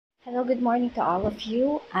Hello, good morning to all of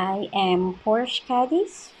you. I am Porsche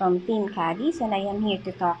Cadiz from Team Cadiz and I am here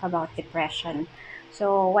to talk about depression.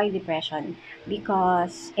 So, why depression?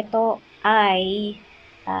 Because ito ay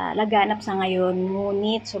laganap sa ngayon,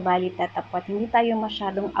 ngunit subalit tatapot, hindi tayo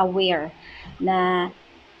masyadong aware na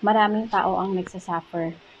maraming tao ang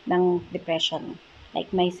nagsasuffer ng depression.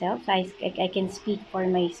 Like myself, I can speak for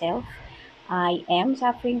myself. I am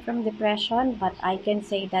suffering from depression, but I can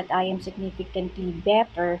say that I am significantly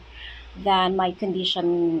better than my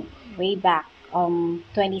condition way back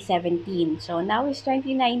 2017. So now it's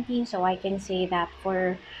 2019, so I can say that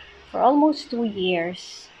for almost 2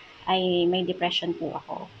 years ay may depression po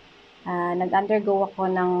ako. Nag-undergo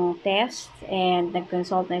ako ng test and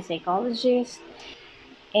nag-consult ng psychologist,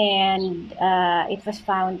 and it was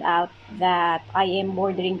found out that I am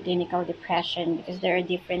bordering clinical depression because there are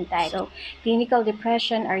different types. So clinical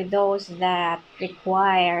depression are those that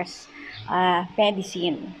requires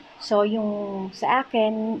medicine. So yung sa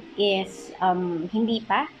akin is hindi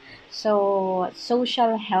pa. So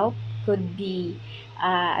social help could be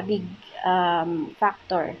a big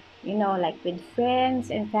factor. You know, like with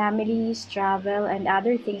friends and families, travel, and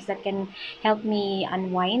other things that can help me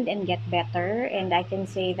unwind and get better. And I can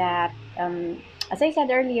say that, as I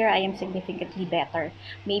said earlier, I am significantly better.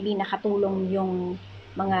 Maybe nakatulong yung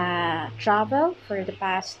mga travel for the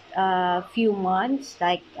past few months.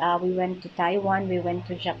 Like we went to Taiwan, we went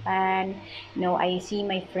to Japan. You know, I see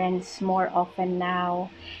my friends more often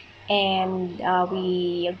now. And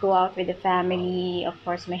we go out with the family, of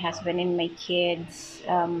course, my husband and my kids.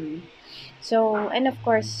 And of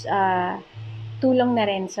course, tulong na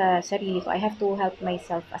rin sa sarili ko. I have to help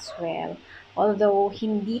myself as well. Although,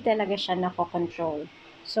 hindi talaga siya nakokontrol.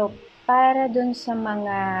 So, para dun sa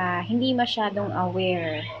mga hindi masyadong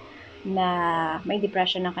aware na may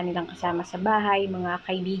depression ng kanilang kasama sa bahay, mga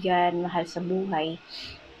kaibigan, mahal sa buhay,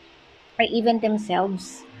 or even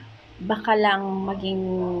themselves, baka lang maging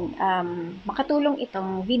makatulong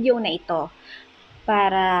itong video na ito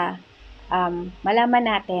para malaman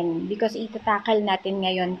natin, because itatakal natin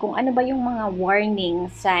ngayon kung ano ba yung mga warning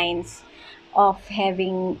signs of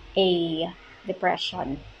having a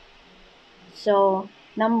depression. So,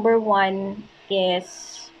 number one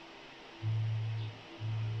is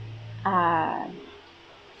uh,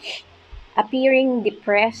 appearing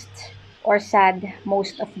depressed or sad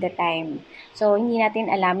most of the time. So, hindi natin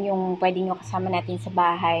alam yung pwedeng yung kasama natin sa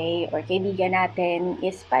bahay or kaibigan natin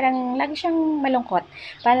is parang lagi siyang malungkot.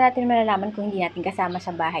 Paano natin malalaman kung hindi natin kasama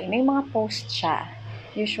sa bahay? May mga post siya.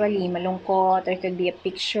 Usually, malungkot, or it could be a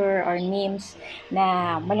picture or memes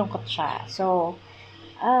na malungkot siya. So,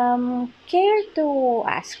 care to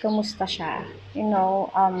ask kamusta siya. You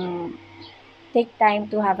know, take time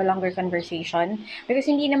to have a longer conversation, because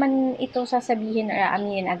hindi naman ito sasabihin or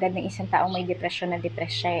aaminin agad ng isang taong may depression na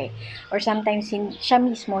depressed siya eh. Or sometimes siya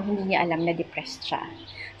mismo hindi niya alam na depressed siya.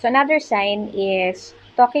 So another sign is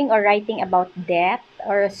talking or writing about death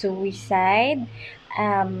or suicide.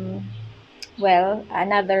 Um,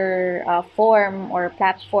 another form or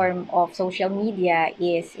platform of social media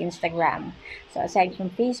is Instagram. So aside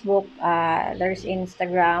from Facebook, there's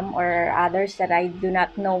Instagram or others that I do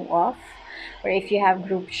not know of. Or if you have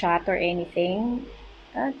group chat or anything,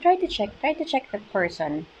 try to check that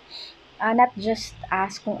person. Not just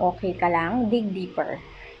ask kung okay ka lang, dig deeper.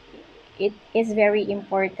 It is very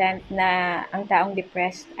important na ang taong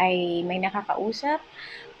depressed ay may nakakausap.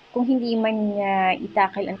 Kung hindi man niya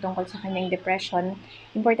itakil ang tungkol sa kanyang depression,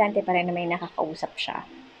 importante pa rin na may nakakausap siya.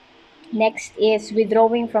 Next is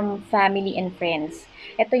withdrawing from family and friends.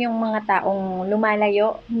 Ito yung mga taong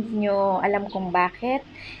lumalayo, hindi nyo alam kung bakit.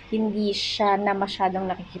 Hindi siya na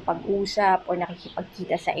masyadong nakikipag-usap or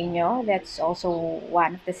nakikipagkita sa inyo. That's also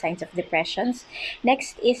one of the signs of depressions.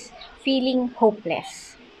 Next is feeling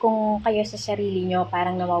hopeless. Kung kayo sa sarili nyo,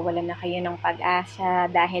 parang nawawalan na kayo ng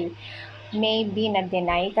pag-asa dahil maybe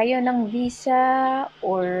na-deny kayo ng visa,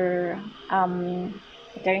 or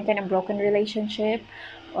nagkaroon ka ng broken relationship,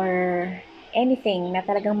 or anything na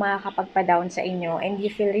talagang makakapagpa-down sa inyo and you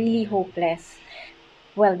feel really hopeless.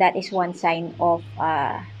 Well, that is one sign of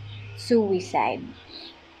suicide.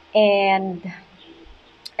 And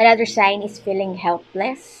another sign is feeling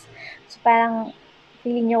helpless. So parang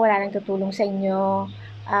feeling nyo wala nang tutulong sa inyo,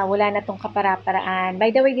 wala na tong kapara-paraan.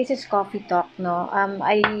 By the way, this is coffee talk, no?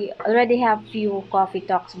 I already have few coffee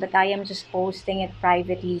talks, but I am just posting it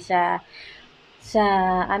privately sa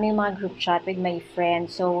aming mga group chat with my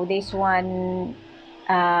friends. So this one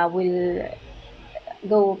will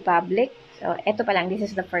go public. So eto pa lang, this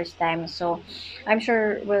is the first time. So I'm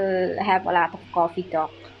sure we'll have a lot of coffee talk.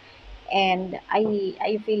 And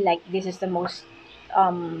I feel like this is the most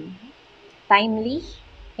timely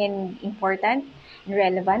and important and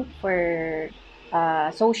relevant for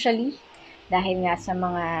socially dahil nga sa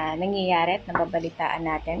mga nangyayari at nababalitaan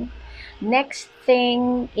natin. Next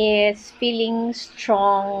thing is feeling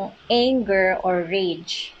strong anger or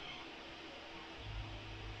rage.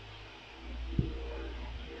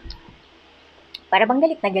 Para bang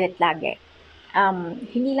galit na galit lagi.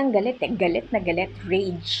 Hindi lang galit eh, galit na galit,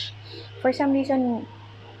 rage. For some reason,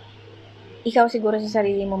 ikaw siguro sa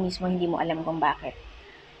sarili mo mismo hindi mo alam kung bakit.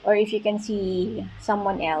 Or if you can see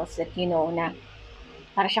someone else that you know na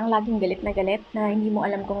para siyang laging galit na hindi mo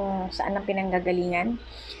alam kung saan ang pinanggagalingan,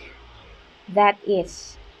 that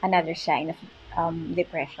is another sign of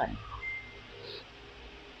depression.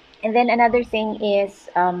 And then another thing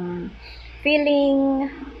is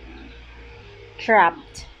feeling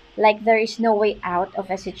trapped, like there is no way out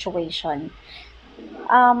of a situation.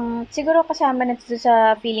 Siguro kasama na dito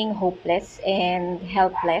sa feeling hopeless and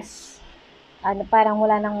helpless. Ano, parang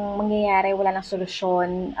wala nang mangyayari, wala nang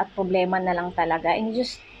solusyon at problema na lang talaga. And you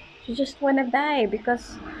just wanna die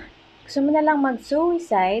because gusto mo na lang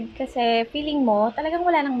mag-suicide kasi feeling mo talagang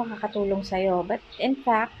wala nang makakatulong sa'yo. But in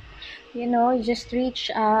fact, you just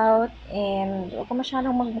reach out and huwag ka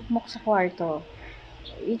masyadong magmukmok sa kwarto.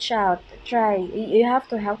 Reach out, try. You have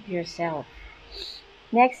to help yourself.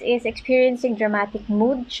 Next is experiencing dramatic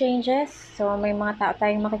mood changes. So, may mga tao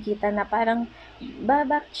tayong makikita na parang,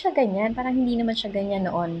 bakit siya ganyan? Parang hindi naman siya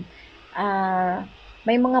ganyan noon.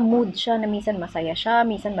 May mga mood siya na minsan masaya siya,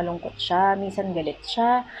 minsan malungkot siya, minsan galit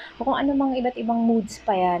siya, o kung ano mga iba't ibang moods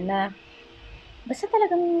pa yan na basta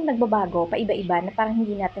talagang nagbabago, paiba-iba na parang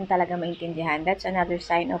hindi natin talaga maintindihan. That's another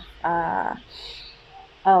sign of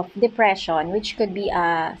depression, which could be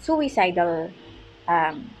a suicidal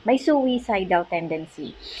may suicidal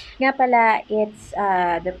tendency. Nga pala, it's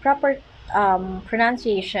the proper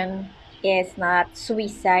pronunciation is not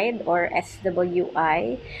suicide or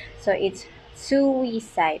SWI. So, it's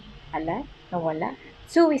suicide. Ala? Nawala?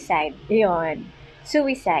 Suicide. Yun.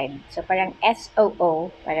 Suicide. So, parang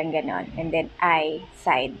SOO, parang ganon. And then I,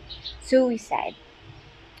 side. Suicide.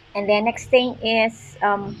 And then next thing is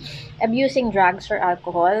abusing drugs or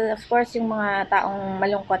alcohol. Of course, yung mga taong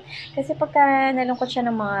malungkot. Kasi pagka nalungkot siya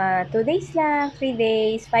ng mga 2 days lang, 3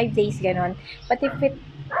 days, 5 days, ganon. But if it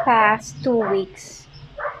past 2 weeks,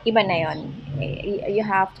 iba na yon. You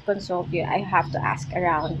have to consult, I have to ask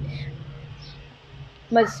around.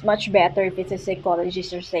 Much better if it's a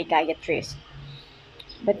psychologist or psychiatrist.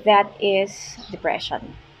 But that is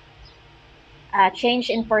depression.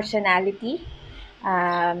 Change in personality.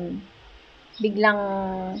 Biglang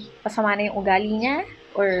pasama na yung ugali niya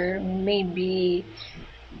or maybe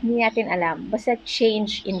hindi natin alam. Basta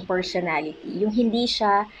change in personality. Yung hindi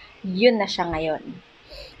siya, yun na siya ngayon.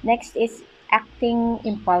 Next is acting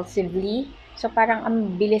impulsively. So parang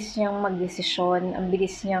ang bilis niyang magdesisyon, ang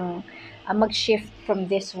bilis niyang mag-shift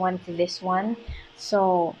from this one to this one.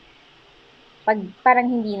 So, pag parang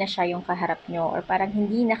hindi na siya yung kaharap nyo or parang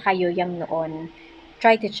hindi na kayo yung noon,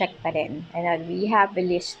 try to check pa rin. And we have a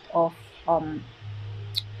list of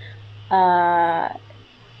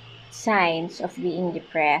signs of being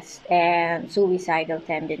depressed and suicidal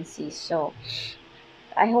tendencies. So,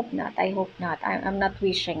 I hope not. I'm not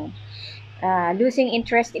wishing. Losing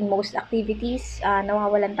interest in most activities.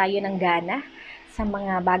 Nawawalan tayo ng gana sa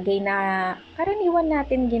mga bagay na karaniwan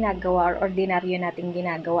natin ginagawa or ordinaryo natin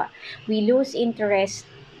ginagawa. We lose interest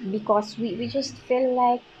because we just feel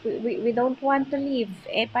like we don't want to live.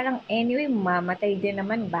 Parang anyway, mamatay din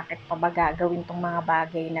naman. Bakit pa ba gagawin tong mga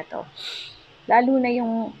bagay na to? Lalo na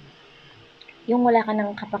yung wala ka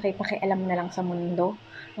ng kapaki-pakialam na lang sa mundo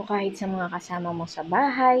o kahit sa mga kasama mo sa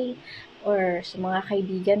bahay or sa mga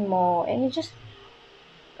kaibigan mo, and you just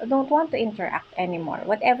don't want to interact anymore.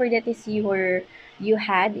 Whatever that is you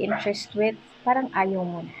had interest with, parang ayaw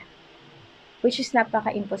mo na. Which is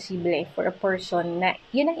napaka-imposible for a person na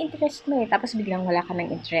yun ang interest mo tapos biglang wala ka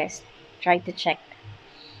ng interest. Try to check.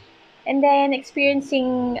 And then,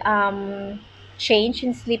 experiencing change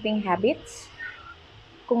in sleeping habits.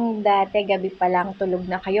 Kung dati gabi pa lang tulog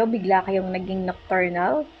na kayo, bigla kayong naging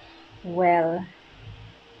nocturnal, well,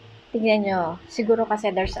 tignan nyo, siguro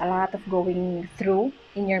kasi there's a lot of going through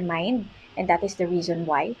in your mind, and that is the reason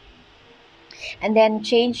why. And then,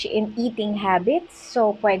 change in eating habits.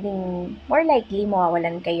 So, pwedeng, more likely,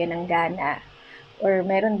 mawawalan kayo ng gana. Or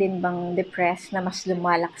meron din bang depressed na mas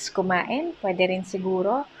lumalakas kumain? Pwede rin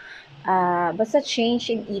siguro. Basta change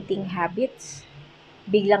in eating habits.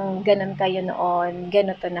 Biglang ganun kayo noon,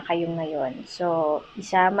 ganito na kayo ngayon. So,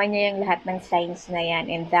 isama niya yung lahat ng signs na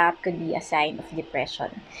yan, and that could be a sign of depression.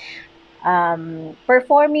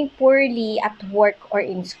 Performing poorly at work or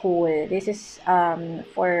in school. This is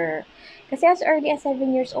for Kasi as early as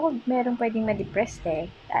 7 years old, merong pwedeng ma-depressed eh.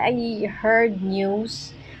 I heard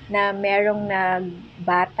news na merong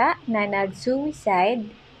bata na nag-suicide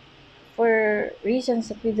for reasons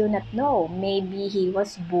that we do not know. Maybe he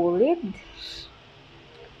was bullied,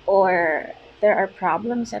 or there are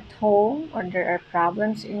problems at home, or there are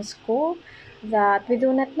problems in school that we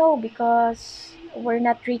do not know because we're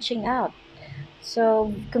not reaching out. So,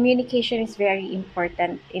 communication is very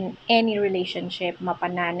important in any relationship.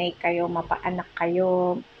 Mapananay kayo, mapaanak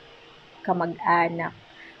kayo, kamag-anak,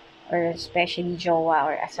 or especially jowa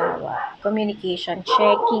or asawa. Communication,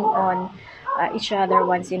 checking on each other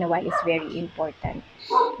once in a while is very important.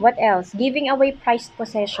 What else? Giving away prized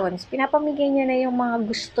possessions. Pinapamigay niya na yung mga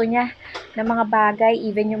gusto niya na mga bagay,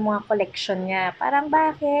 even yung mga collection niya. Parang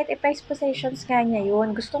bakit? Prized possessions nga niya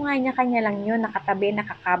yun. Gusto nga niya, kanya lang yun. Nakatabi,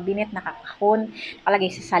 nakakabinet, nakakahon,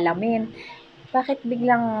 nakalagay sa salamin. Bakit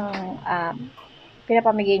biglang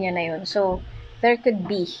pinapamigay niya na yun? So, there could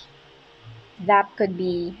be, that could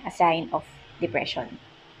be a sign of depression.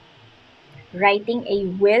 Writing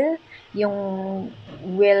a will, yung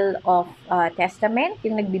will of testament,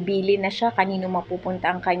 yung nagbibili na siya kanino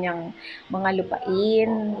mapupunta ang kanyang mga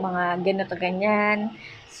lupain, mga ganito ganyan.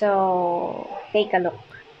 So, take a look.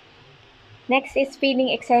 Next is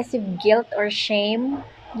feeling excessive guilt or shame.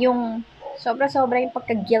 Yung sobra-sobra yung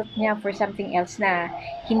pagka-guilt niya for something else na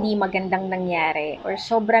hindi magandang nangyari, or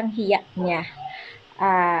sobrang hiya niya.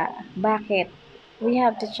 Bakit? We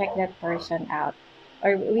have to check that person out.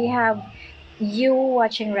 Or we have, you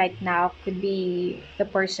watching right now could be the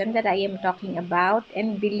person that I am talking about,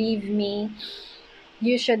 and believe me,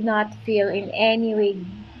 you should not feel in any way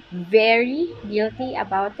very guilty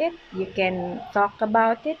about it. You can talk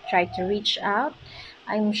about it, try to reach out.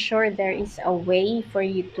 I'm sure there is a way for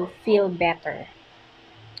you to feel better.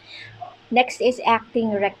 Next is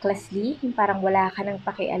acting recklessly, yung parang wala ka ng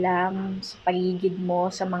pakialam sa paligid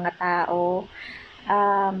mo, sa mga tao.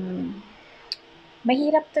 Um,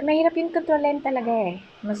 mahirap yung kontrolin talaga eh.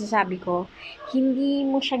 Masasabi ko, hindi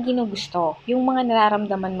mo siya ginugusto. Yung mga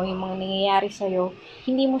nararamdaman mo, yung mga nangyayari sa'yo,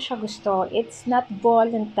 hindi mo siya gusto. It's not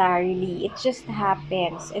voluntarily. It just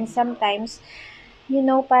happens. And sometimes,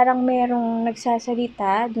 parang merong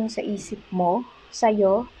nagsasalita dun sa isip mo,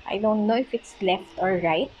 sa'yo. I don't know if it's left or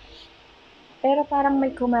right. Pero parang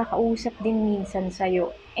may kumakausap din minsan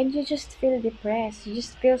sa'yo. And you just feel depressed. You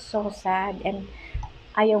just feel so sad. And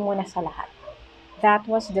ayaw mo na sa lahat. That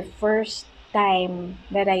was the first time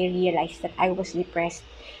that I realized that I was depressed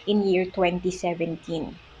in year 2017.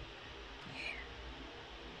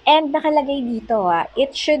 And nakalagay dito,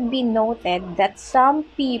 it should be noted that some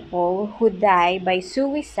people who die by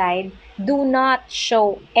suicide do not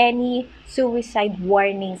show any suicide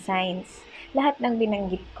warning signs. Lahat ng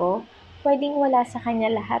binanggit ko, pwedeng wala sa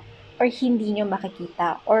kanya lahat, or hindi nyo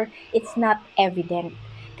makikita, or it's not evident.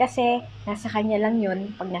 Kasi nasa kanya lang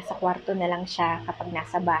yun pag nasa kwarto na lang siya, kapag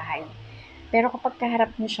nasa bahay. Pero kapag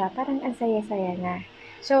kaharap nyo siya, parang ang saya-saya na.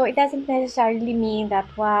 So, it doesn't necessarily mean that,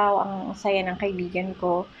 wow, ang saya ng kaibigan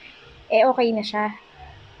ko, okay na siya.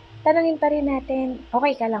 Tanungin pa rin natin,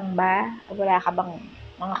 okay ka lang ba? Wala ka bang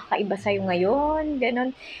mga kakaiba sa'yo ngayon?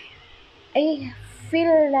 Ganon. I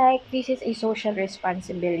feel like this is a social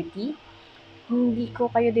responsibility. Hindi ko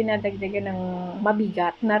kayo dinadagdagan ng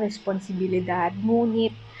mabigat na responsibilidad.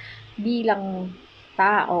 Ngunit, bilang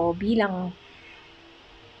tao, bilang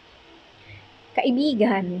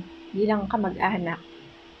kaibigan, bilang kamag-anak,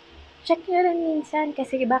 check nyo rin minsan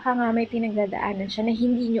kasi baka nga may pinagdadaanan siya na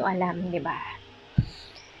hindi nyo alam, di ba?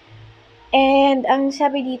 And ang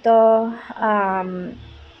sabi dito,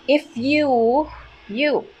 if you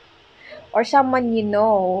or someone you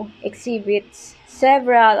know exhibits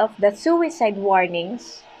several of the suicide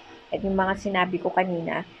warnings, at yung mga sinabi ko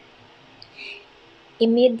kanina,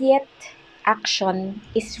 immediate action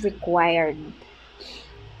is required.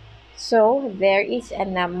 So, there is a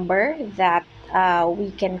number that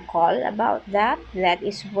we can call about that. That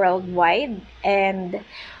is worldwide. And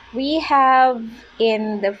we have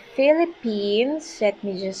in the Philippines, let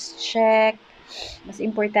me just check. Mas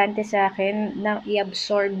importante sa akin na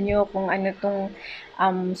i-absorb nyo kung ano tong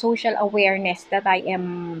social awareness that I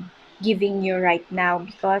am giving you right now,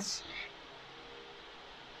 because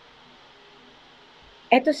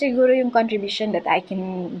eto siguro yung contribution that I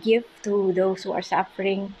can give to those who are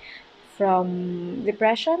suffering from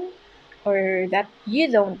depression, or that you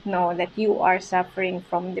don't know that you are suffering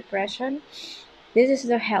from depression. This is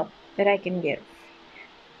the help that I can give.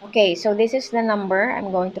 Okay, so this is the number. I'm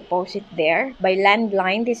going to post it there. By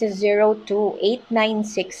landline, this is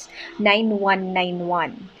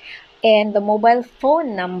 028969191. And the mobile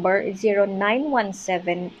phone number is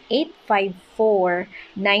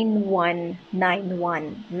 0917-854-9191.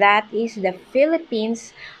 That is the Philippines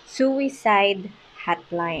Suicide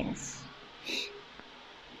Hotlines.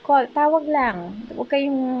 Call, tawag lang. Huwag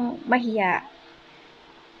kayong mahiya.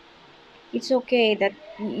 It's okay that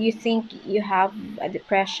you think you have a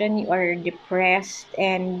depression, you are depressed,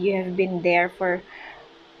 and you have been there for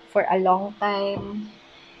a long time.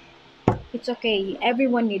 It's okay.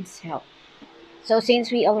 Everyone needs help. So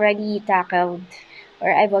since we already tackled or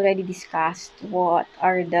I've already discussed what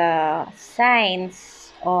are the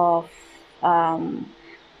signs of um,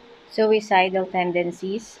 suicidal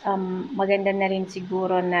tendencies, maganda na rin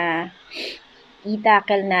siguro na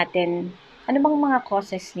i-tackle natin ano bang mga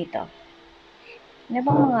causes nito? Ano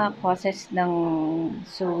bang mga causes ng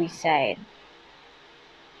suicide?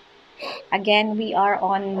 Again, we are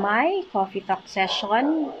on my coffee talk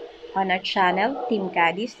session on our channel, Team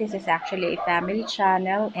Cadiz. This is actually a family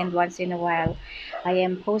channel, and once in a while, I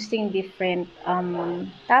am posting different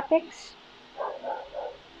topics.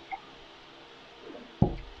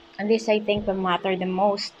 And this, I think, will matter the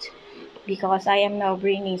most because I am now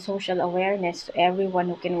bringing social awareness to everyone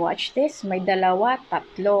who can watch this. May dalawa,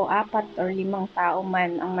 tatlo, apat, or limang tao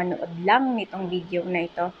man ang manood lang nitong video na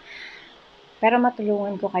ito. Pero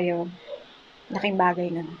matulungan ko kayo. Laking bagay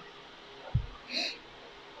nun.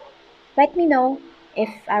 Let me know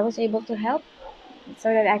if I was able to help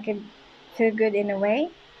so that I could feel good in a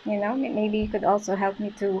way. You know, maybe you could also help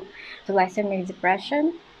me to lessen my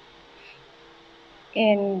depression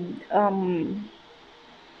and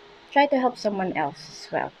try to help someone else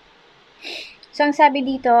as well. So, ang sabi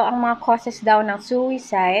dito, ang mga causes daw ng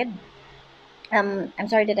suicide, I'm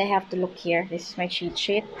sorry that I have to look here. This is my cheat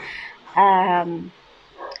sheet. Ang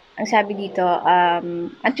sabi dito,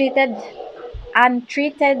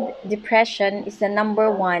 untreated depression is the number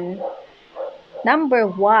one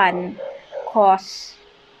cause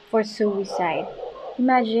for suicide.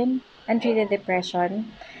 Imagine, untreated depression.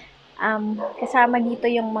 Kasama dito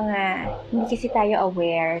yung mga hindi kasi tayo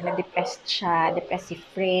aware na depressed siya, depressed si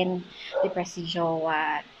friend, depressed si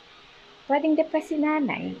jowa. Pwedeng depressed si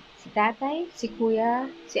nanay, si tatay, si kuya,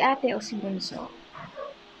 si ate o si bunso.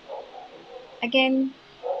 Again,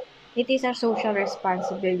 it is our social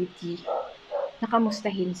responsibility na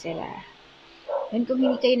kamustahin sila. And kung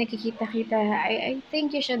hindi kayo nakikita-kita, I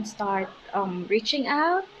think you should start reaching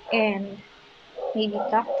out and maybe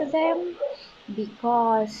talk to them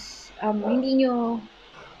because hindi nyo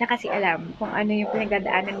na kasi alam kung ano yung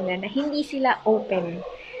pinagdadaanan nila na hindi sila open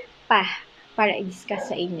pa para i-discuss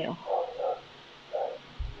sa inyo.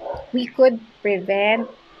 We could prevent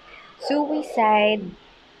suicide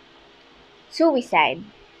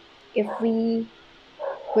if we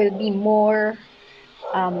will be more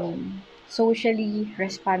socially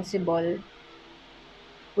responsible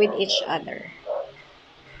with each other.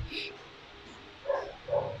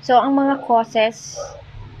 So, ang mga causes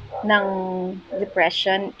ng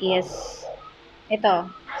depression is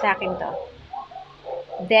ito, sa akin to.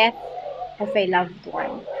 Death of a loved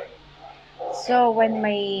one. So, when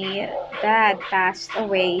my dad passed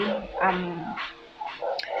away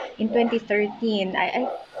in 2013,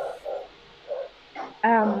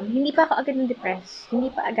 hindi pa ako agad na-depressed. Hindi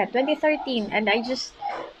pa agad. 2013, and I just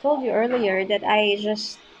told you earlier that I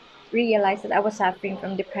just realized that I was suffering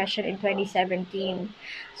from depression in 2017.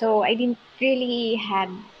 So, I didn't really had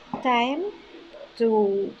time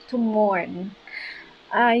to mourn.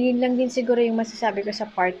 Yun lang din siguro yung masasabi ko sa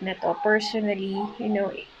part na to. Personally, you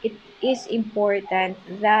know, it is important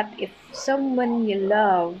that if someone you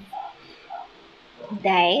love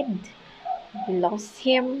died, you lost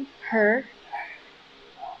him, her,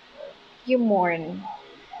 you mourn.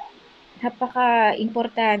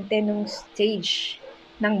 Napaka-importante nung stage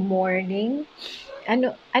ng mourning.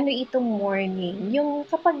 Ano itong mourning? Yung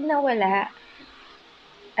kapag nawala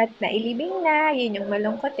at nailibing na, yun yung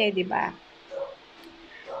malungkot di ba?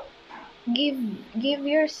 Give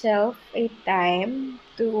yourself a time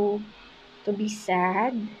to be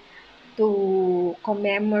sad, to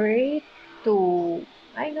commemorate, to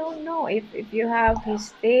I don't know if you have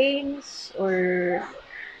his things or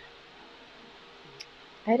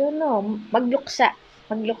I don't know, magluksa,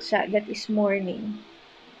 that is mourning.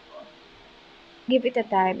 Give it a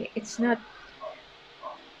time. It's not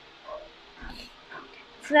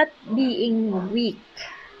being weak.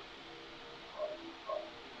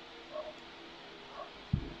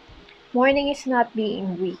 Mourning is not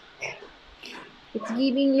being weak. It's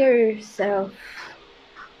giving yourself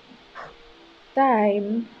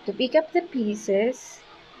time to pick up the pieces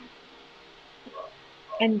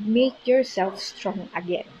and make yourself strong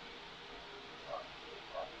again.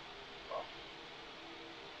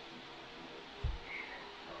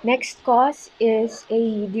 Next cause is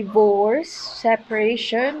a divorce,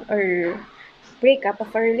 separation, or breakup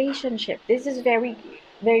of a relationship. This is very,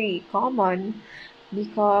 very common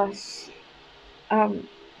because,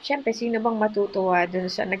 syempre, sino bang matutuwa dun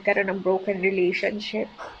sa nagkaroon ng broken relationship?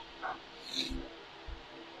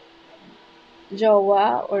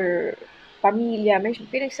 Jowa or pamilya, may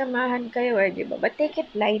pinagsamahan kayo eh, di ba? But take it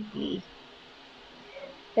lightly.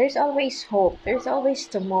 There's always hope. There's always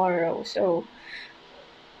tomorrow. So,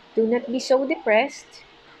 do not be so depressed.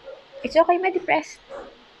 It's okay ma-depressed.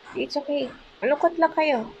 It's okay. Malungkot lang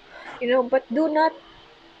kayo. But do not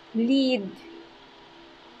lead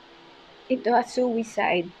into a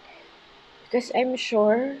suicide. Because I'm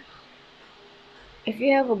sure if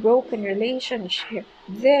you have a broken relationship,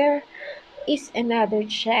 there is another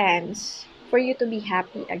chance for you to be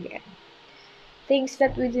happy again. Things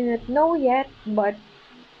that we do not know yet, but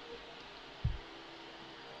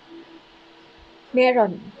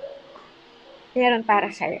meron. Meron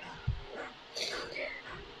para sa'yo.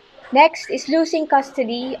 Next is losing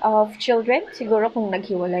custody of children. Siguro kung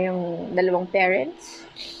naghiwalay yung dalawang parents,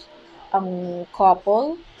 ang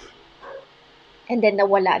couple, and then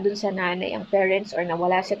nawala dun sa nanay ang parents or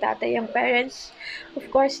nawala sa tatay ang parents.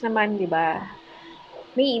 Of course naman, di ba,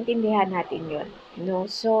 may intindihan natin yun.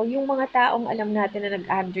 So, yung mga taong alam natin na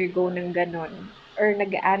nag-undergo ng ganon or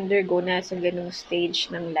nag-undergo na sa ganong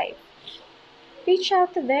stage ng life, reach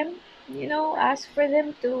out to them, ask for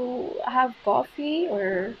them to have coffee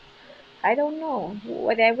or I don't know,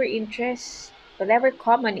 whatever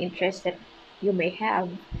common interest that you may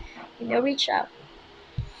have, reach out.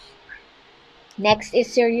 Next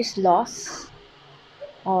is serious loss.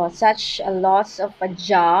 Such a loss of a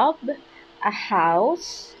job, a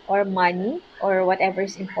house, or money, or whatever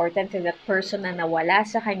is important to that person na nawala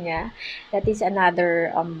sa kanya. That is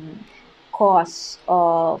another cause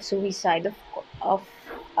of suicide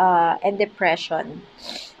and depression.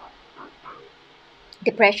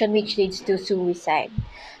 Depression which leads to suicide.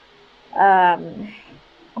 Um,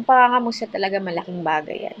 Ang pangangamusta talaga malaking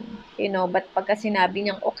bagay yan. But pagka sinabi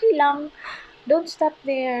niyang okay lang, don't stop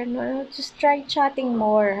there. No? Just try chatting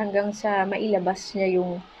more hanggang sa mailabas niya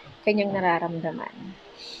yung kanyang nararamdaman.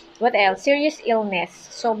 What else? Serious illness.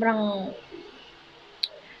 Sobrang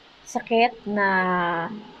sakit na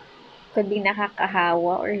could be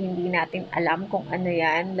nakakahawa or hindi natin alam kung ano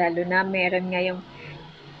yan. Lalo na meron ngayong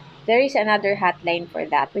there is another hotline for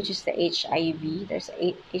that, which is the HIV. There's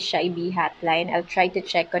a HIV hotline. I'll try to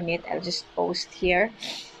check on it. I'll just post here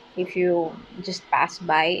if you just pass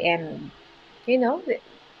by and you know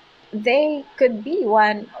they could be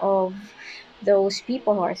one of those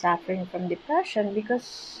people who are suffering from depression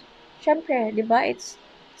because syempre, 'di ba, it's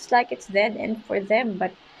like it's dead end for them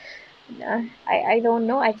but I don't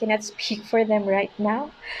know, I cannot speak for them right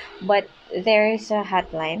now, but there is a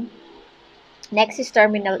hotline. Next is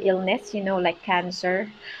terminal illness, like cancer.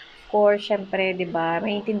 Of course, syempre, 'di ba,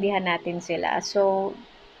 maintindihan natin sila. So,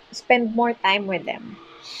 spend more time with them.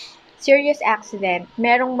 Serious accident.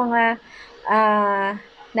 Merong mga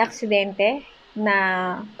na-aksidente na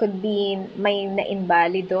could be may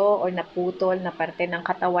na-invalido or naputol na parte ng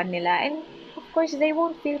katawan nila. And of course, they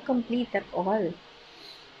won't feel complete at all.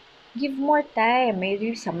 Give more time.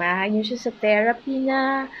 Maybe samahan nyo siya sa therapy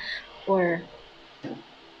na or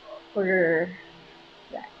or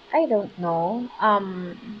I don't know.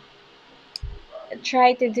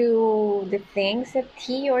 Try to do the things that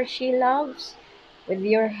he or she loves with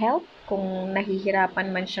your help. Kung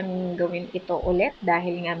nahihirapan man siyang gawin ito ulit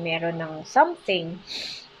dahil nga meron ng something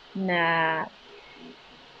na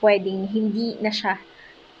pwedeng hindi na siya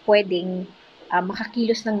pwedeng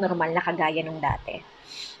makakilos ng normal na kagaya nung dati.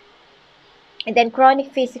 And then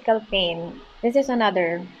chronic physical pain. This is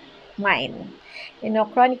another mine.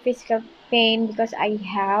 Chronic physical pain because I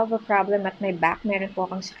have a problem at my back. Meron po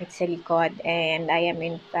akong sakit sa likod and I am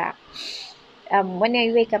in fact, when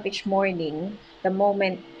I wake up each morning, the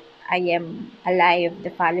moment I am alive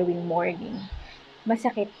the following morning,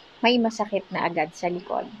 may masakit na agad sa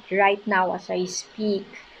likod. Right now as I speak,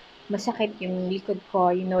 masakit yung likod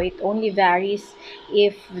ko. It only varies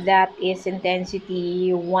if that is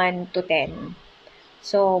intensity 1 to 10.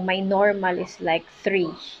 So, my normal is like 3.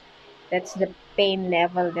 That's the pain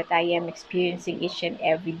level that I am experiencing each and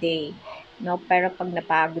every day. No, pero pag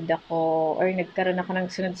napagod ako or nagkaroon ako ng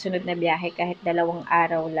sunod-sunod na biyahe kahit 2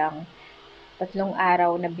 araw lang, 3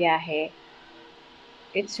 araw na biyahe,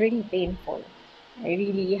 it's really painful. I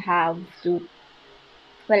really have to,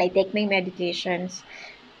 well, I take my medications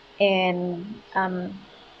and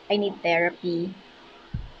I need therapy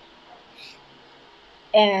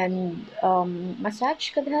and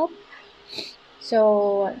massage could help.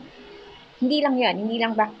 So Hindi lang yan, hindi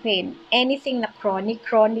lang back pain. Anything na chronic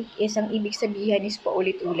is ang ibig sabihin is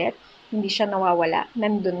paulit-ulit. Hindi siya nawawala.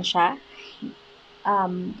 Nandun siya.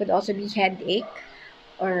 Could also be headache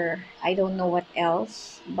or I don't know what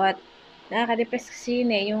else. But nakaka-depress kasi yun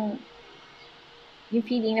eh, yung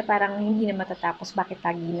feeling na parang hindi na matatapos, bakit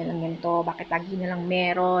lagi na lang ganito, bakit lagi na lang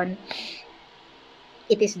meron.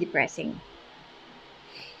 It is depressing.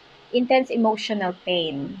 Intense emotional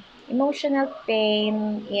pain. Emotional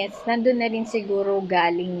pain is, nandun na rin siguro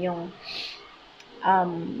galing yung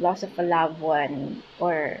loss of a loved one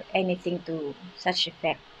or anything to such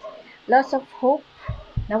effect. Loss of hope,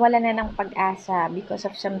 nawala na ng pag-asa because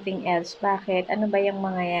of something else. Bakit? Ano ba yung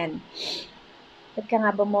mga yan? Ba't ka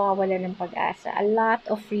nga ba mawawala ng pag-asa? A lot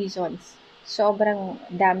of reasons. Sobrang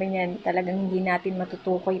dami niyan, talagang hindi natin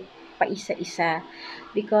matutukoy pa isa-isa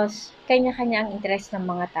because kanya-kanya ang interest ng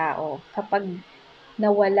mga tao. Kapag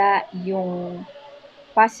nawala yung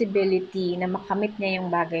possibility na makamit niya yung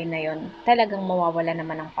bagay na yon, talagang mawawala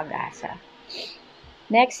naman ng pag-asa.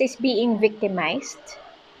 Next is being victimized.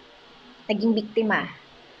 Naging biktima.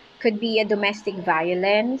 Could be a domestic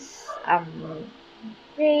violence,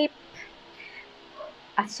 rape,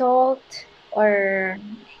 assault, or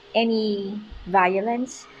any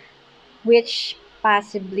violence which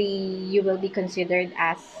possibly you will be considered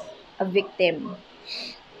as a victim.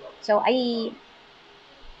 So I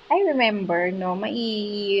remember, no,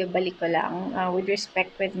 maibalik ko lang, with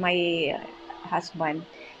respect with my husband.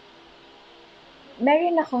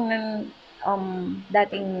 Meron akong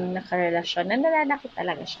dating nakarelasyon na nananakit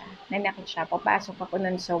talaga siya. Nanakit siya. Papasok ako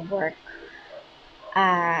nun sa work.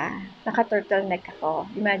 Naka-turtleneck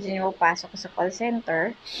ako. Imagine mo, pasok ko sa call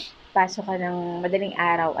center, pasok ka ng madaling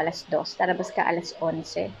araw, 2:00, talabas ka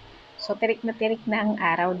 11:00. So, tirik na ang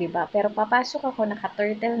araw, di ba? Pero papasok ako,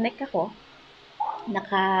 naka-turtleneck ako,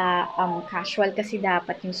 casual kasi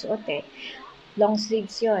dapat yung suot eh. Long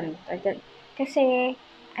sleeves yun. Kasi,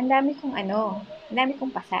 ang dami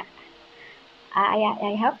kong pasa.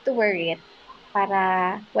 I have to wear it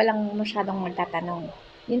para walang masyadong magtatanong.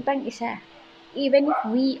 Yun pang isa. Even if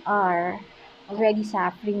we are already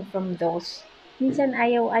suffering from those, minsan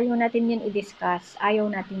ayaw natin yun i-discuss, ayaw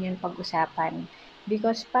natin yun pag-usapan.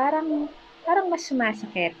 Because parang mas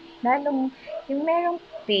sumasakit. Lalong, yung merong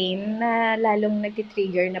pain na lalong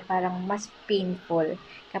nag-trigger na parang mas painful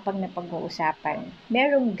kapag napag-uusapan.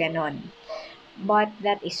 Merong ganon. But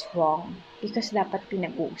that is wrong. Because dapat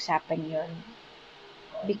pinag-uusapan yun.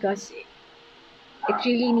 Because it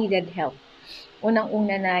really needed help.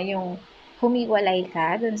 Unang-una na yung humiwalay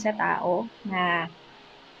ka dun sa tao na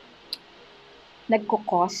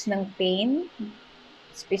nagkukos ng pain,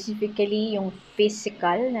 specifically yung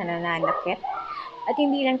physical na nananakit. At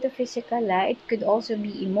hindi lang to physical, it could also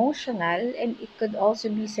be emotional and it could also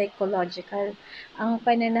be psychological. Ang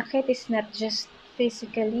pananakit is not just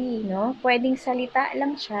physically, no? Pwedeng salita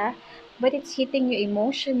lang siya, but it's hitting you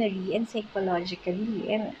emotionally and psychologically.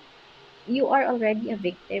 And you are already a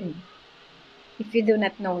victim. If you do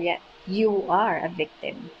not know yet, you are a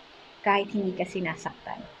victim. Kahit hindi ka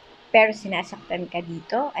sinasaktan. Pero sinasaktan ka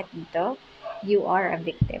dito at dito, you are a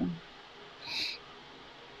victim.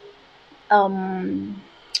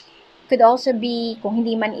 Could also be, kung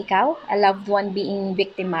hindi man ikaw, a loved one being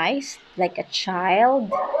victimized, like a child.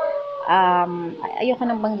 Ayoko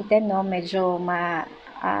nang banggitin, no? Medyo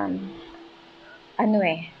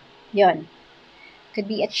yon. Could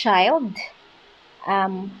be a child,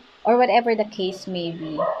 or whatever the case may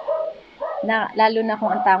be. Na, lalo na kung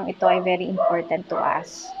ang taong ito ay very important to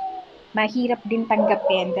us. Mahirap din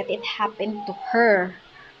tanggapin that it happened to her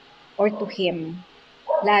or to him.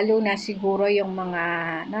 Lalo na siguro yung mga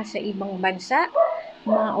nasa ibang bansa,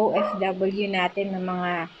 mga OFW natin, na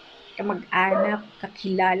mga kamag-anak,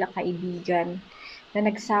 kakilala, kaibigan, na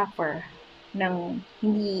nagsuffer ng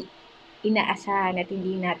hindi inaasahan at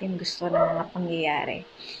hindi natin gusto ng mga pangyayari.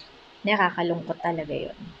 Nakakalungkot talaga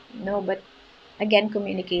yun. No, but again,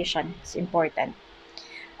 communication is important.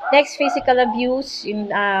 Next, physical abuse.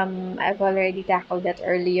 I've already tackled that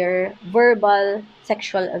earlier. Verbal,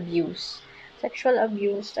 sexual abuse. Sexual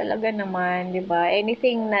abuse talaga naman, di ba?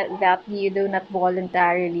 Anything that you do not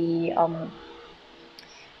voluntarily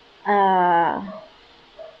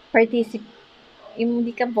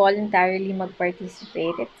hindi ka voluntarily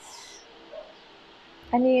mag-participate. It's,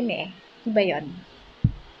 yun eh? Iba yun.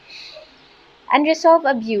 Unresolved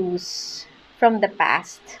abuse from the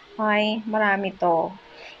past. Ay, marami to.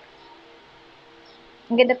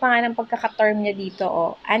 Ang ganda pa nga ng pagkaka-term niya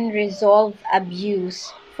dito, unresolved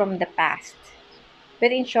abuse from the past.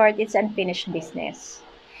 But in short, it's unfinished business.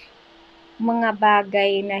 Mga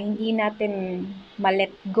bagay na hindi natin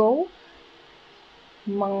ma-let go,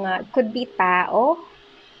 could be tao,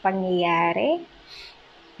 pangyayari,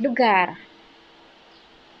 lugar.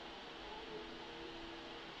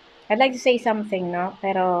 I'd like to say something, no?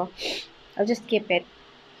 Pero I'll just keep it.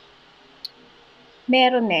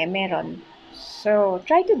 Meron. So,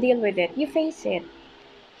 try to deal with it. You face it.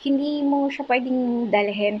 Hindi mo siya pwedeng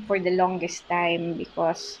dalhin for the longest time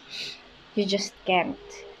because you just can't.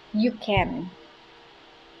 You can.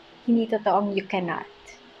 Hindi totoong you cannot.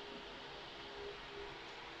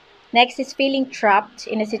 Next is feeling trapped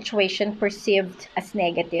in a situation perceived as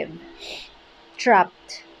negative.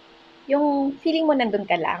 Trapped. Yung feeling mo nandun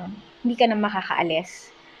ka lang, hindi ka na makakaalis.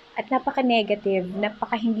 At napaka-negative,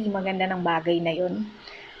 napaka-hindi maganda ng bagay na yun.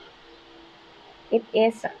 It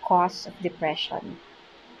is a cause of depression.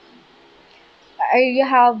 Or you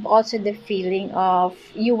have also the feeling of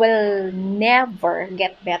you will never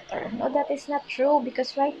get better. No, that is not true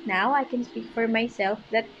because right now I can speak for myself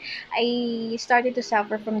that I started to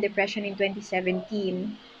suffer from depression in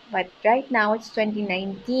 2017. But right now it's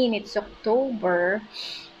 2019, it's October.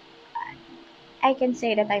 I can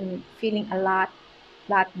say that I'm feeling a lot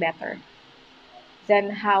better than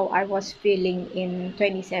how I was feeling in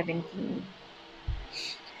 2017.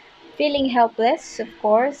 Feeling helpless, of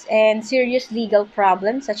course, and serious legal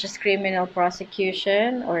problems such as criminal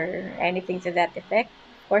prosecution or anything to that effect.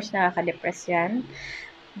 Of course, nakaka-depress yan.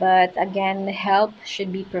 But again, help should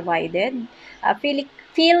be provided.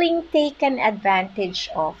 Feeling taken advantage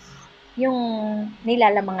of. Yung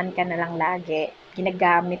nilalamangan ka na lang lagi.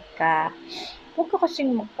 Ginagamit ka. Huwag ka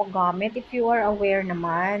kasing magpagamit if you are aware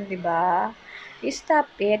naman, di ba? Stop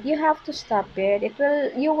it. You have to stop it.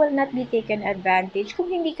 You will not be taken advantage. Kung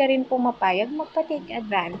hindi ka rin pumapayag, magpa-take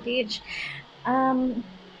advantage.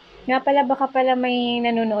 Nga pala, baka pala may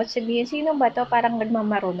nanonood sabihin, sino ba to? Parang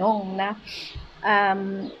nagmamarunong na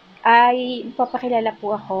papakilala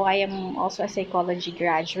po ako. I am also a psychology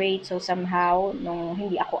graduate. So somehow, nung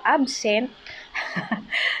hindi ako absent,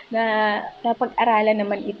 na napag-aralan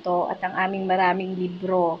naman ito at ang aming maraming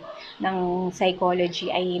libro ng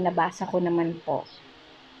psychology ay nabasa ko naman po.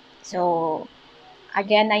 So,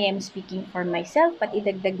 again, I am speaking for myself, but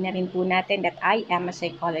idagdag na rin po natin that I am a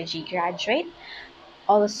psychology graduate.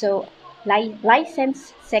 Also,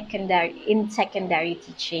 licensed secondary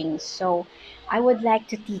teaching. So, I would like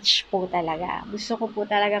to teach po talaga. Gusto ko po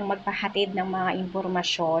talagang magpahatid ng mga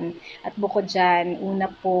impormasyon. At bukod dyan, una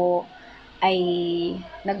po, ay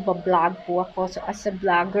nagba-vlog po ako. So, as a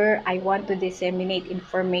vlogger, I want to disseminate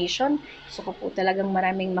information. Gusto ko po talagang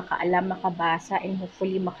maraming makaalam, makabasa, and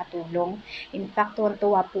hopefully makatulong. In fact,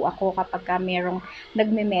 tuwan-tuwa po ako kapag merong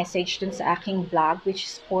nagme-message dun sa aking vlog, which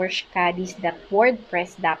is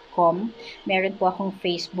porschcadiz.wordpress.com. Meron po akong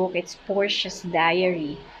Facebook, it's Porsche's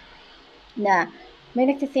Diary, na may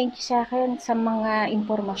nagte-thank you sa akin sa mga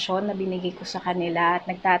impormasyon na binigay ko sa kanila at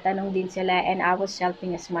nagtatanong din sila and I was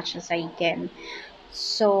helping as much as I can.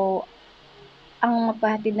 So, ang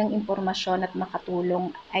magpahatid ng impormasyon at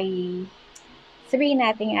makatulong ay sabihin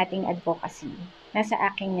natin ating advocacy. Nasa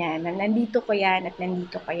akin yan. Nandito ko yan at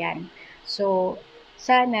nandito ko yan. So,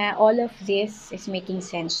 sana all of this is making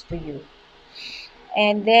sense to you.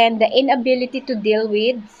 And then the inability to deal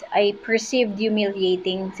with a perceived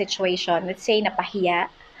humiliating situation. Let's say napahiya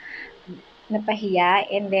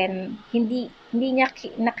and then hindi niya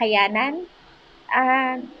nakayanan.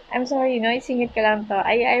 I'm sorry, no, isingit ko lang to.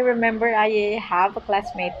 I remember I had a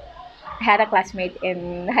classmate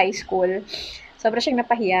in high school. Sobra siyang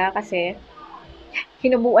napahiya kasi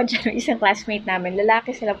hinubuan siya ng isang classmate namin.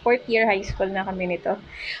 Lalaki sila, 4th year high school na kami nito.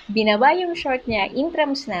 Binaba yung short niya,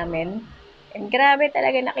 intrams namin. And grabe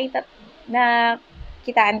talaga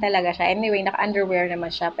kitaan talaga siya. Anyway, naka-underwear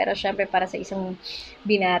naman siya. Pero syempre para sa isang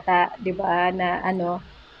binata, 'di ba, na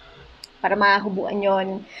para mahubuan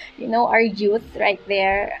yon, you know, our youth right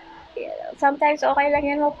there. Sometimes okay lang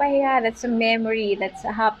yan mapahiya. That's a memory. That's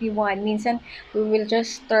a happy one. Minsan, we will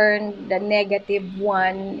just turn the negative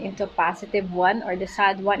one into positive one or the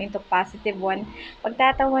sad one into positive one.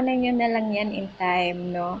 Pagtatawanan nyo na lang yan in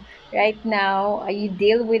time, no? Right now, you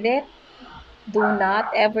deal with it. Do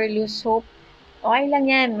not ever lose hope. Okay lang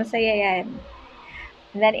yan. Masaya yan.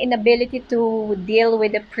 And then, inability to deal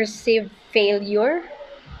with the perceived failure.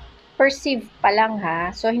 Perceive pa lang ha.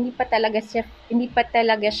 So hindi pa talaga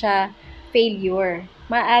siya failure.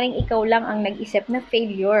 Maaring ikaw lang ang nag-isip na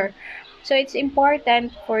failure. So it's important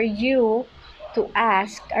for you to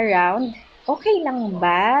ask around, okay lang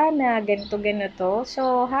ba na ganito?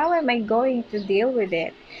 So how am I going to deal with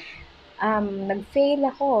it? Nag-fail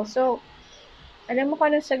ako. So alam mo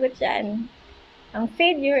kung anong sagot dyan? Ang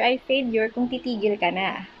failure ay failure kung titigil ka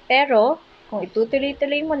na. Pero kung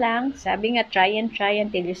itutuloy-tuloy mo lang, sabi nga try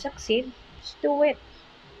until you succeed, just do it.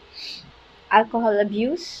 Alcohol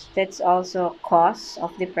abuse, that's also a cause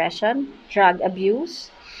of depression. Drug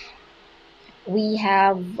abuse. We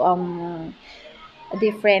have a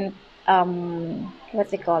different,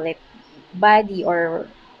 what they call it, body, or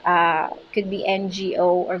could be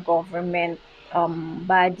NGO or government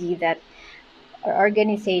body, that or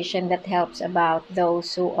organization that helps about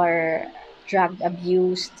those who are drug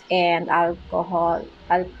abused and alcoholic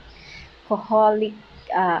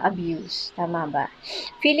abuse. Tama ba?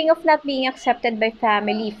 Feeling of not being accepted by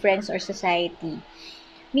family, friends, or society.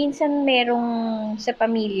 Minsan merong sa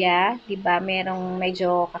pamilya, 'di ba, merong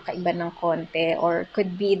medyo kakaiba ng konti, or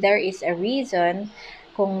could be there is a reason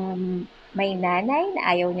kung may nanay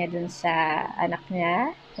na ayaw niya dun sa anak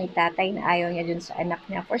niya, may tatay na ayaw niya dun sa anak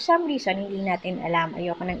niya. For some reason, hindi natin alam.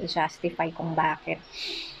 Ayoko nang i-justify kung bakit.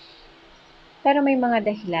 Pero may mga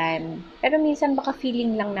dahilan. Pero minsan baka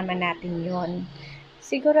feeling lang naman natin yon.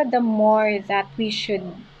 Siguro the more that we should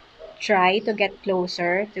try to get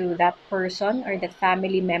closer to that person or that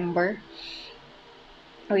family member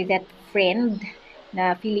or that friend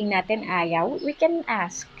na feeling natin ayaw, we can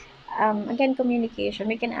ask. Again, communication.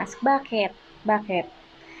 We can ask, bakit? Bakit?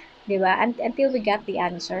 'Di ba? Until we got the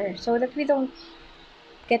answer. So that we don't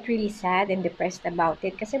get really sad and depressed about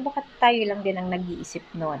it. Kasi baka tayo lang din ang nag-iisip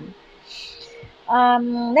nun.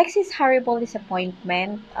 Next is horrible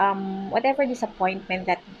disappointment. Whatever disappointment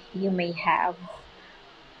that you may have.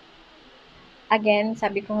 Again,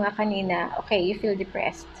 sabi ko nga kanina, okay, you feel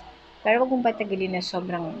depressed. Pero wag mong patagalin na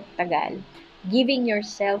sobrang tagal. Giving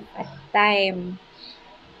yourself a time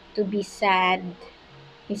to be sad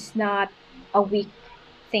is not a weak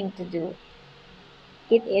thing to do.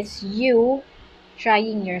 It is you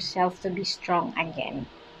trying yourself to be strong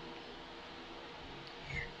again.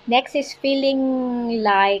 Next is feeling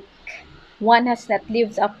like one has not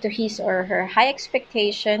lived up to his or her high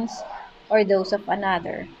expectations or those of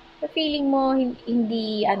another. So feeling mo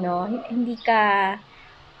hindi hindi ka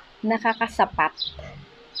nakakasapat.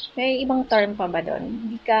 May ibang term pa ba doon?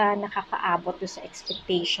 Hindi ka nakakaabot doon sa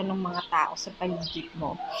expectation ng mga tao sa paligid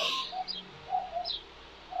mo.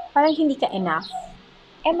 Parang hindi ka enough.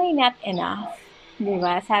 Am I not enough? Di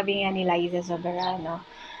ba? Sabi nga ni Liza Soberano.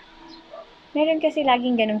 Meron kasi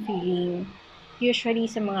laging ganong feeling. Usually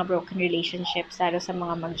sa mga broken relationships, lalo sa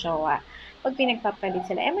mga magjowa. Pag pinagpapalit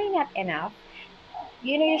sila, am I not enough?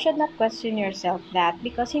 You should not question yourself that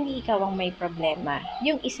because hindi ikaw ang may problema.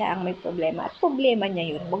 Yung isa ang may problema. At problema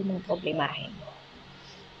niya yun, huwag mong problemahin.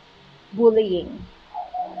 Bullying.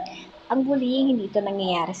 Ang bullying, hindi ito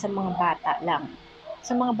nangyayari sa mga bata lang.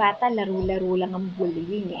 Sa mga bata, laro-laro lang ang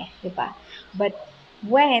bullying eh. Diba? But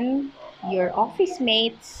when your office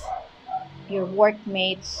mates, your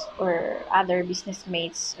workmates, or other business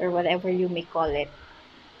mates, or whatever you may call it,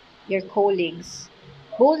 your colleagues,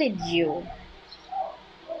 bullied you,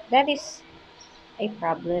 that is a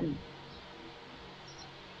problem.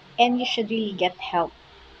 And you should really get help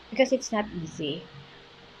because it's not easy.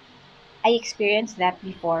 I experienced that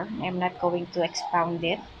before. I'm not going to expound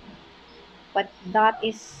it. But that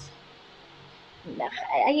is,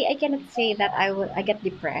 I cannot say that I get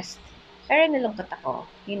depressed. Pero nalungkot ako.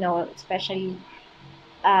 Especially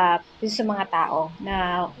sa mga tao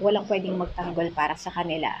na walang pwedeng magtanggol para sa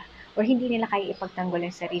kanila. Or hindi nila kaya ipagtanggol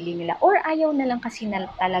ang sarili nila. Or ayaw na lang kasi na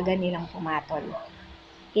talaga nilang pumatol.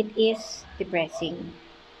 It is depressing.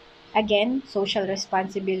 Again, social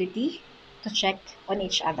responsibility to check on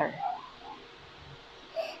each other.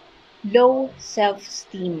 Low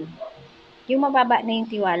self-esteem. Yung mababa na yung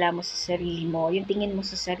tiwala mo sa sarili mo, yung tingin mo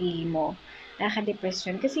sa sarili mo,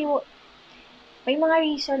 nakaka-depression. Kasi may mga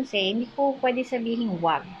reasons hindi ko pwede sabihin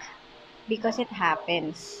wag. Because it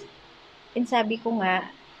happens. And sabi ko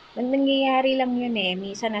nga, nangyayari lang yun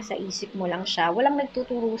minsan nasa isip mo lang siya. Walang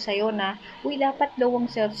nagtuturo sa'yo na, uy, dapat low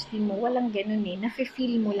ang self-esteem mo. Walang ganun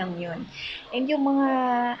nafe-feel mo lang yun. And yung mga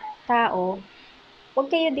tao,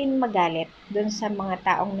 huwag kayo din magalit dun sa mga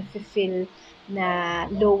taong nafe-feel na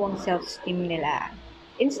low ang self-esteem nila.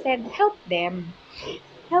 Instead, help them.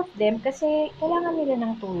 Help them kasi kailangan nila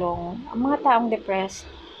ng tulong. Ang mga taong depressed,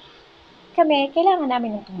 kami, kailangan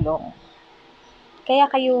namin ng tulong. Kaya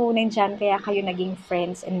kayo nandyan, kaya kayo naging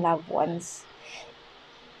friends and loved ones.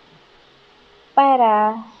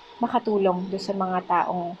 Para makatulong doon sa mga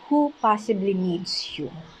taong who possibly needs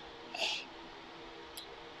you.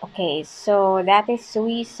 Okay, so that is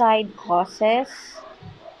suicide causes.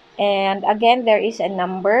 And again, there is a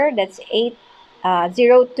number that's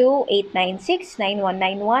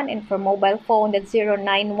 02-896-9191, and for mobile phone that's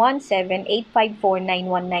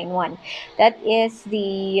 0917-854-9191. That is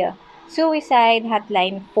the suicide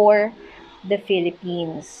hotline for the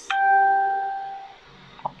Philippines.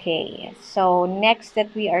 Okay, so next that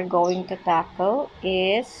we are going to tackle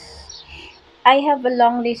is I have a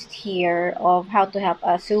long list here of how to help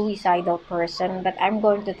a suicidal person, but I'm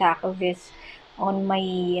going to tackle this on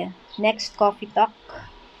my next coffee talk,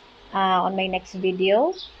 on my next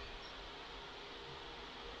video.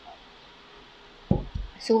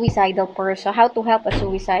 Suicidal person, how to help a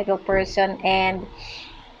suicidal person, and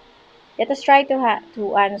let us try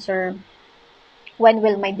to answer when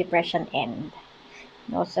will my depression end.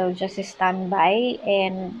 No, so just stand by,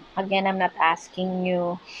 and again, I'm not asking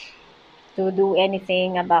you to do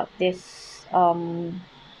anything about this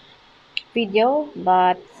video,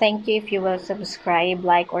 but thank you if you will subscribe,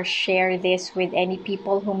 like, or share this with any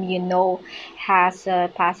people whom you know has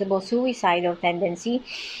a possible suicidal tendency.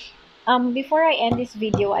 Before I end this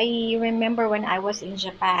video, I remember when I was in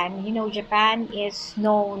Japan. You know, Japan is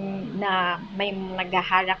known na may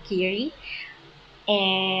naghaharakiri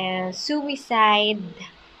and suicide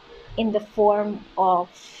in the form of,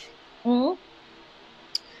 mm,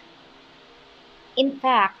 in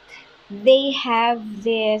fact, they have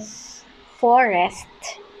this forest.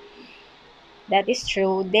 That is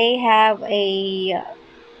true. They have a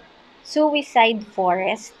suicide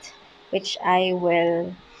forest, which I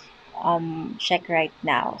will check right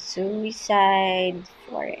now. Suicide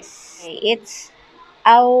forest. Okay, it's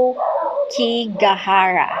Aokigahara.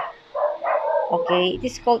 Okay, it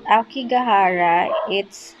is called Aokigahara.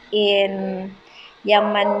 It's in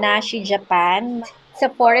Yamanashi, Japan. It's a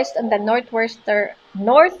forest on the northwestern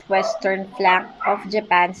flank of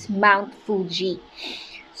Japan's Mount Fuji.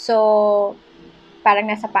 So, parang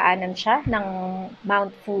nasa paanan siya ng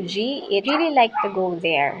Mount Fuji. It really like to go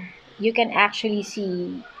there. You can actually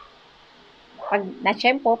see pag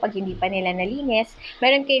pag hindi pa nila nalinis,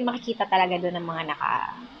 meron kayong makikita talaga doon ng mga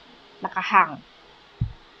nakahang,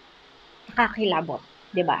 nakakilabot,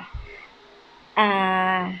 'di ba?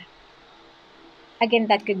 Again,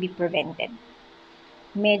 that could be prevented.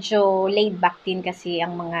 Medyo laid back din kasi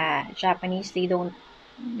ang mga Japanese, they don't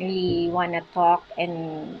really wanna talk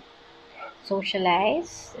and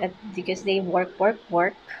socialize because they work.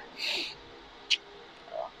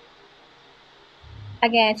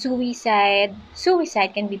 Again, suicide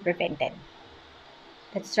can be prevented.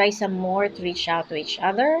 Let's try some more to reach out to each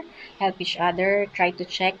other, help each other, try to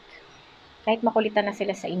check. Kahit makulitan na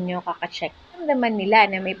sila sa inyo, kaka-check. Naman nila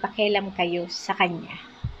na may pakialam kayo sa kanya.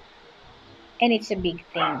 And it's a big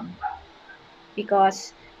thing.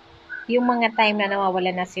 Because yung mga time na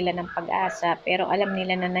nawawala na sila ng pag-asa, pero alam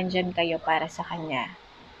nila na nandyan kayo para sa kanya,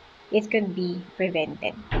 it could be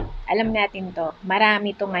prevented. Alam natin to,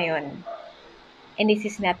 marami to ngayon. And this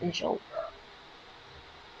is not a joke.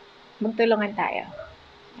 Magtulungan tayo.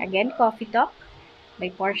 Again, Coffee Talk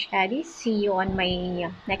by Porsche Cadiz. See you on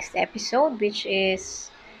my next episode, which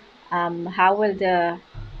is how will the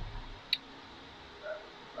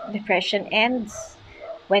depression ends?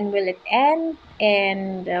 When will it end?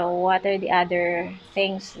 And what are the other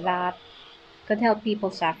things that could help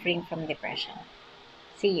people suffering from depression?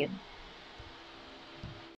 See you.